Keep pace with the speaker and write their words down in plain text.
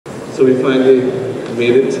So we finally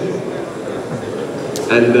made it.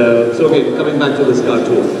 And so again, coming back to this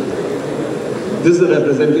cartoon. This is a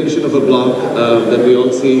representation of a block that we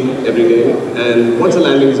all see every day. And what's a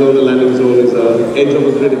landing zone? A landing zone is an edge of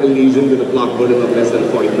a critical lesion with a block burden of less than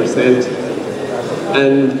 40%.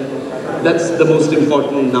 And that's the most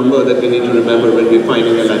important number that we need to remember when we're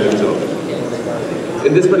finding a landing zone.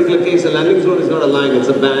 In this particular case, a landing zone is not a line, it's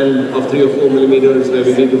a band of 3 or 4 millimeters where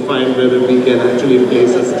we need to find whether we can actually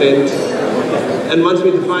place a stent. And once we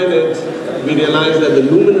define it, we realize that the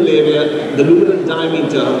luminal area, the luminal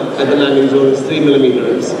diameter at the landing zone is 3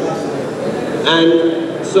 millimeters.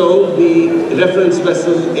 And so the reference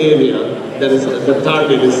vessel area, that is the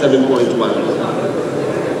target, is 7.1.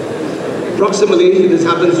 Approximately, this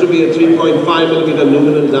happens to be a 3.5 millimeter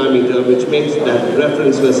luminal diameter, which makes that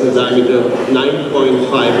reference vessel diameter 9.5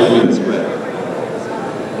 millimeters square.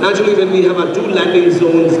 Naturally, when we have our 2 landing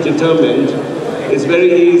zones determined, it's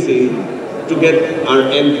very easy to get our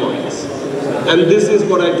endpoints. And this is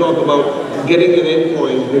what I talk about, getting an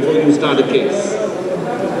endpoint before you start a case.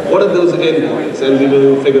 What are those endpoints? And we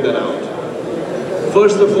will figure that out.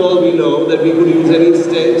 First of all, we know that we could use any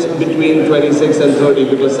stent between 26 and 30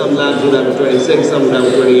 because some labs would have a 26, some would have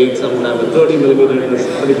a 28, some would have a 30 millimeter in a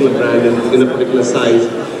particular brand and in a particular size.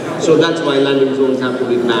 So that's why landing zones have to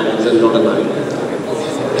be bands and not a line.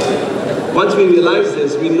 Once we realize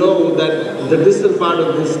this, we know that the distal part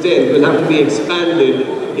of this stent will have to be expanded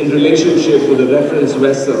in relationship with the reference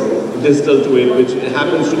vessel distal to it, which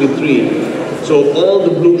happens to be 3. So all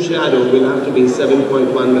the blue shadow will have to be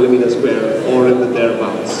 7.1 millimeters square or in the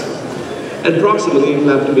thereabouts. And approximately it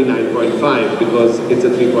will have to be 9.5 because it's a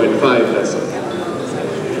 3.5 vessel.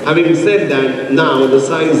 Having said that, now the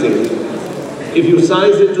sizing, if you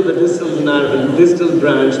size it to the distal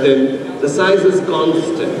branch, then the size is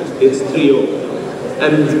constant, it's 3/0.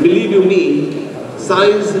 And believe you me,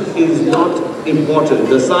 size is not important.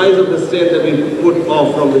 The size of the stent that we put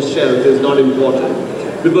off from the shelf is not important.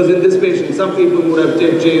 Because in this patient, some people would have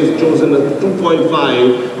chosen a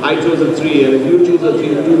 2.5, I chose a 3, and if you choose a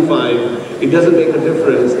 3.25, it doesn't make a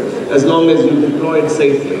difference as long as you deploy it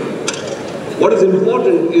safely. What is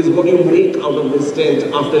important is what you make out of this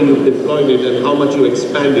stent after you've deployed it and how much you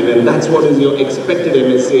expand it, and that's what is your expected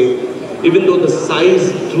MSA. Even though the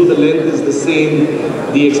size through the length is the same,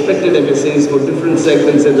 the expected MSAs for different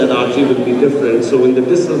segments in that artery will be different. So in the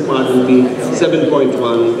distal part it will be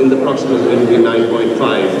 7.1, in the proximal it will be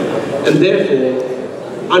 9.5. And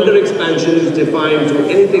therefore, under expansion is defined to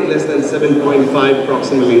anything less than 7.5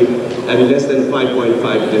 proximally and less than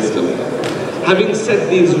 5.5 distally. Having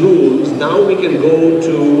set these rules, now we can go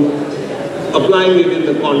to applying it in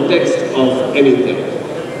the context of anything.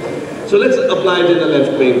 So let's apply it in the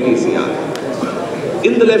left main PCI.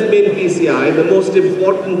 In the left main PCI, the most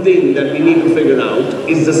important thing that we need to figure out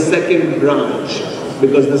is the second branch,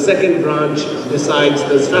 because the second branch decides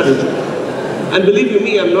the strategy. And believe you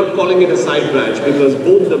me, I'm not calling it a side branch because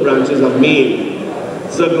both the branches are main.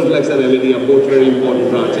 Circumflex and LED are both very important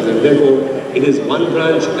branches, and therefore it is one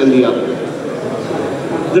branch and the other.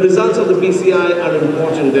 The results of the PCI are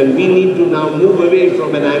important, and we need to now move away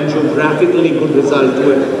from an angiographically good result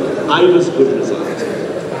to an IVUS good result.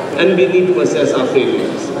 And we need to assess our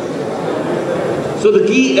failures. So the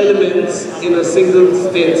key elements in a single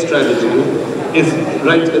stent strategy is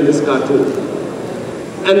right in this cartoon.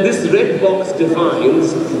 And this red box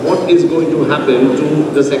defines what is going to happen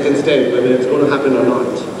to the second stent, whether it's going to happen or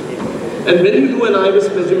not. And when you do an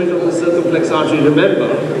IVUS measurement of the circumflex artery,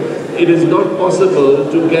 remember, it is not possible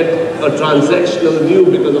to get a transactional view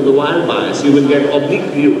because of the wire bias. You will get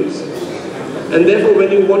oblique views. And therefore,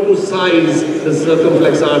 when you want to size the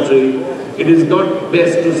circumflex artery, it is not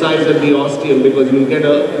best to size at the ostium because you'll get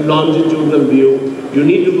a longitudinal view. You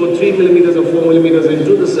need to go 3 millimeters or 4 millimeters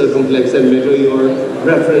into the circumflex and measure your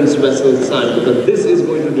reference vessel size, because this is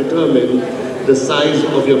going to determine the size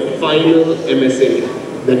of your final MSA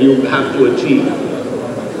that you have to achieve.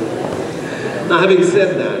 Now, having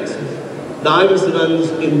said that, the IVUS runs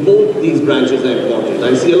in both these branches are important.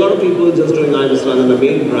 I see a lot of people just doing IVUS run in the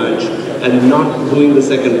main branch and not doing the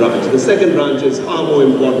second branch. The second branch is far more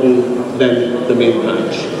important than the main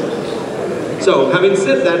branch. So, having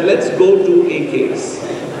said that, let's go to a case.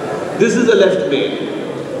 This is a left main.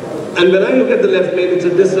 And when I look at the left main, it's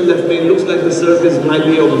a distal left main, looks like the surface might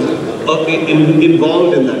be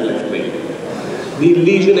involved in that left main. The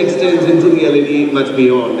lesion extends into the LED much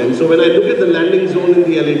beyond. And so when I look at the landing zone in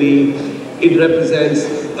the LED, it represents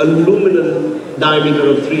a luminal diameter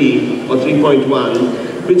of 3 or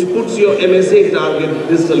 3.1, which puts your MSA target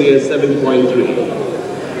distally at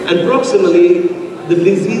 7.3. And proximally, the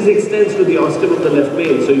disease extends to the ostium of the left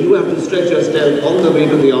main, so you have to stretch your stent all the way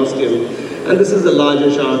to the ostium, and this is the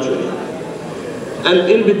largest artery. And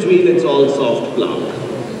in between it's all soft plaque,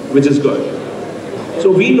 which is good. So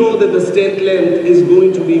we know that the stent length is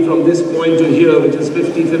going to be from this point to here, which is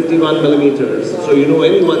 50-51 millimeters. So you know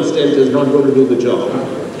any one stent is not going to do the job.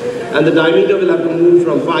 And the diameter will have to move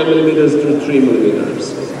from 5 millimeters to 3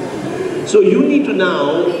 millimeters. So you need to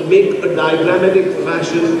now make a diagrammatic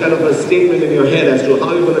fashion, kind of a statement in your head as to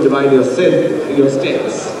how you're going to divide your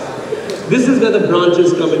stents. This is where the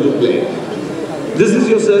branches come into play. This is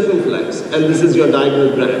your circumflex, and this is your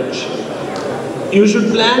diagonal branch. You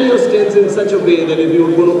should plan your stents in such a way that if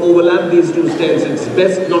you're going to overlap these two stents, it's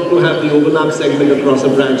best not to have the overlap segment across a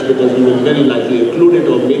branch, because you will very likely occlude it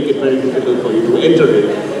or make it very difficult for you to enter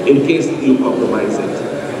it in case you compromise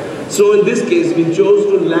it. So in this case, we chose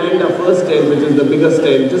to land our first stent, which is the bigger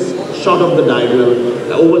stent, just short of the diagonal,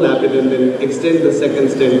 overlap it, and then extend the second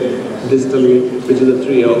stent distally, which is a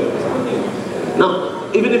 3/0. Now,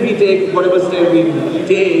 even if we take whatever stent we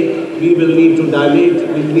take, we will need to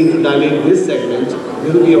dilate this segment.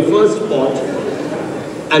 This will be your first spot,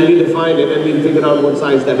 and we define it, and we'll figure out what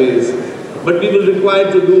size that is. But we will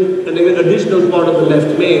require to do an additional part of the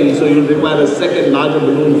left main, so you'll require a second larger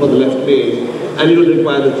balloon for the left main, and you'll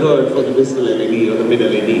require the third for the distal LED or the mid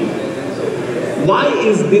LED. Why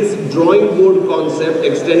is this drawing board concept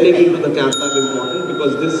extending into the cath lab important?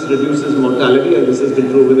 Because this reduces mortality, and this has been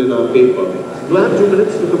proven in our paper. Do I have 2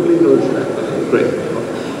 minutes to complete or should I? Great.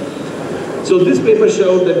 So this paper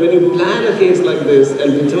showed that when you plan a case like this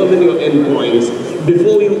and determine your endpoints,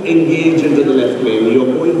 before you engage into the left main, you're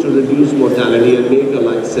going to reduce mortality and make your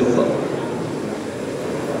life simple.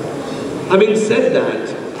 Having said that,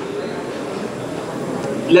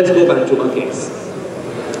 let's go back to our case.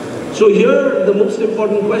 So here, the most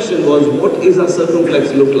important question was, what is our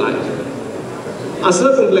circumflex look like? Our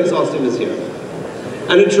circumflex ostium is here.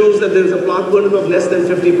 And it shows that there is a plaque burden of less than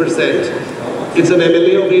 50%. It's an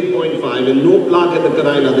MLA of 8.5 and no plaque at the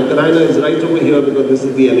carina. The carina is right over here because this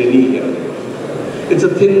is the LED here. It's a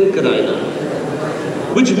thin carina,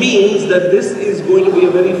 which means that this is going to be a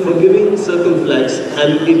very forgiving circumflex,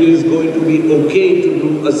 and it is going to be okay to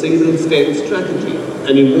do a single stent strategy,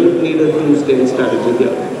 and you won't need a 2-stent strategy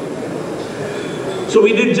here. So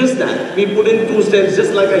we did just that. We put in 2 stents,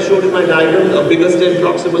 just like I showed in my diagram, a bigger stent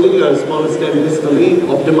proximally, a smaller stent distally,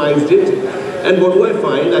 optimized it. And what do I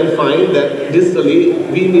find? I find that distally,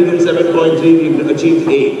 we needed 7.3, we achieved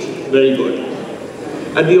 8. Very good.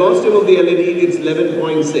 At the ostium of the LED, it's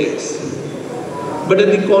 11.6. But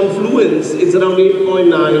at the confluence, it's around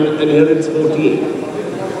 8.9, and here it's 14.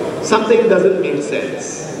 Something doesn't make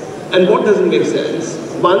sense. And what doesn't make sense?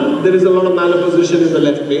 One, there is a lot of malposition in the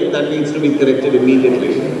left main that needs to be corrected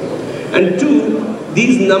immediately. And 2,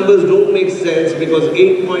 these numbers don't make sense because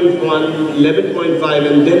 8.1, 11.5,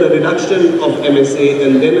 and then a reduction of MSA,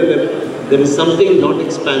 and then there is something not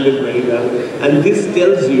expanded very well. And this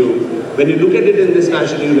tells you, when you look at it in this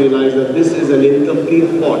fashion, you realize that this is an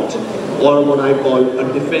incomplete pot, or what I call a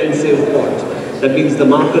defensive pot. That means the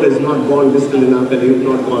marker is not gone distal enough and you've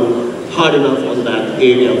not gone hard enough on that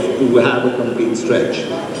area to have a complete stretch.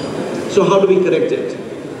 So how do we correct it?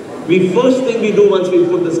 First thing we do once we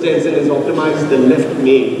put the stents in is optimize the left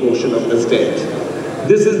main portion of the stent.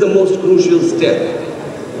 This is the most crucial step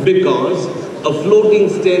because a floating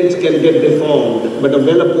stent can get deformed, but a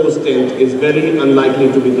well-opposed stent is very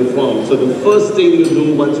unlikely to be deformed. So the first thing you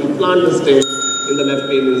do once you plant the stent in the left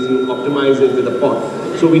main is you optimize it with a pot.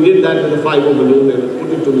 So we did that with a 5-0 balloon and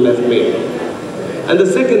put it to the left main. And the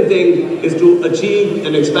second thing is to achieve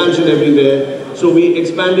an expansion everywhere. So we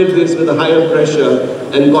expanded this with a higher pressure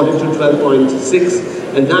and got it to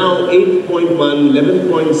 12.6. And now 8.1,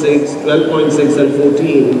 11.6, 12.6 and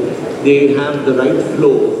 14, they have the right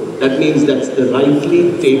flow. That means that's the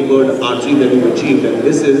rightly tapered artery that we've achieved. And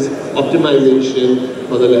this is optimization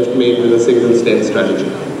for the left main with a single stent strategy.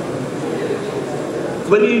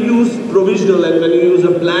 When you use provisional and when you use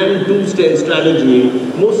a planned 2-stent strategy,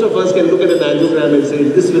 most of us can look at an angiogram and say,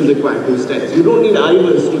 this will require 2 stents. You don't need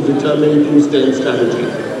IVUS to determine 2-stent strategy.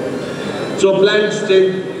 So a planned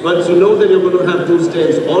stent, once you know that you're going to have 2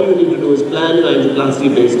 stents, all you need to do is plan your angioplasty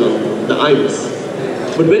based on the IVUS.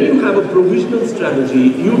 But when you have a provisional strategy,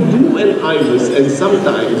 you do an IVUS, and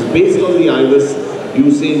sometimes, based on the IVUS,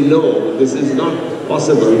 you say, no, this is not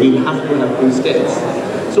possible, we have to have 2 stents.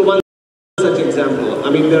 So one such example, I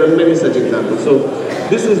mean there are many such examples. So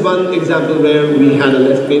this is one example where we had a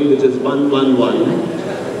left main which is 1-1-1,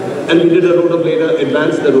 and we did a rotoblader,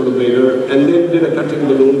 advanced the rotoblader, and then did a cutting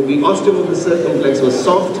balloon. The ostium of the circumflex was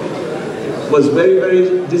soft, was very,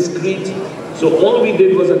 very discrete, So all we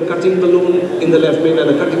did was a cutting balloon in the left main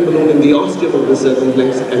and a cutting balloon in the ostium of the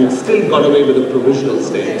circumflex and still got away with a provisional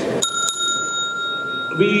stent.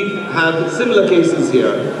 We have similar cases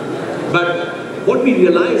here, but what we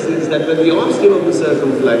realize is that when the ostium of the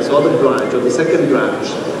circumflex or the branch or the second branch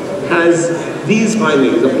has these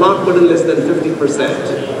findings, a plaque burden less than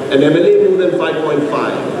 50%, an MLA more than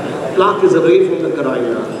 5.5, plaque is away from the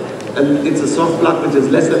carina, and it's a soft plaque which is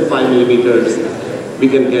less than 5 millimeters, we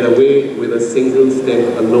can get away with a single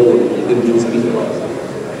stent alone in these people.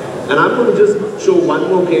 And I'm going to just show one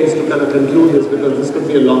more case to kind of conclude this, because this could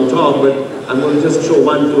be a long talk, but I'm going to just show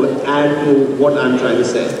one to add to what I'm trying to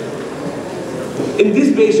say. In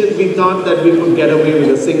this patient, we thought that we could get away with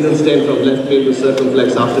a single stent from left main to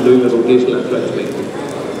circumflex after doing a rotational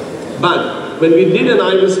atherectomy. But when we did an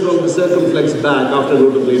IVUS from the circumflex back after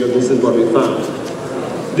rotablator, this is what we found.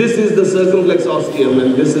 This is the circumflex ostium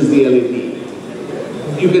and this is the LAD.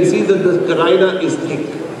 You can see that the carina is thick.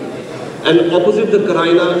 And opposite the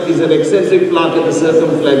carina is an eccentric plaque at the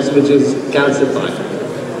circumflex which is calcified.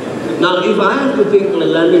 Now if I have to think like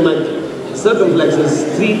landing my circumflex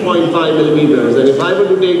is 3.5 millimeters, and if I were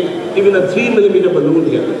to take even a 3 millimeter balloon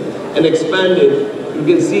here and expand it, you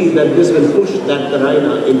can see that this will push that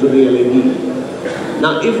carina into the LAD.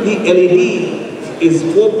 Now if the LAD is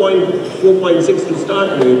 4.6 to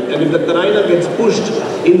start with, and if the carina gets pushed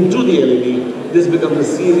into the LAD, this becomes a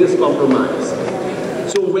serious compromise.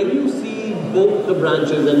 So when you see both the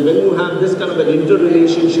branches and when you have this kind of an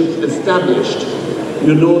interrelationship established,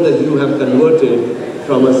 you know that you have converted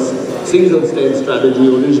from a single stent strategy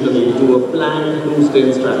originally to a planned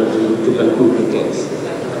two-stent strategy to conclude the case.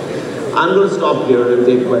 I'm going to stop here and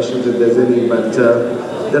take questions if there's any, but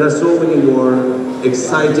there are so many more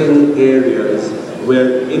exciting areas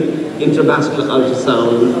where intravascular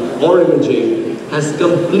ultrasound or imaging has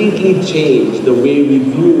completely changed the way we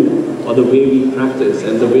view or the way we practice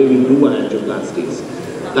and the way we do angioplasties.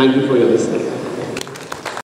 Thank you for your listening.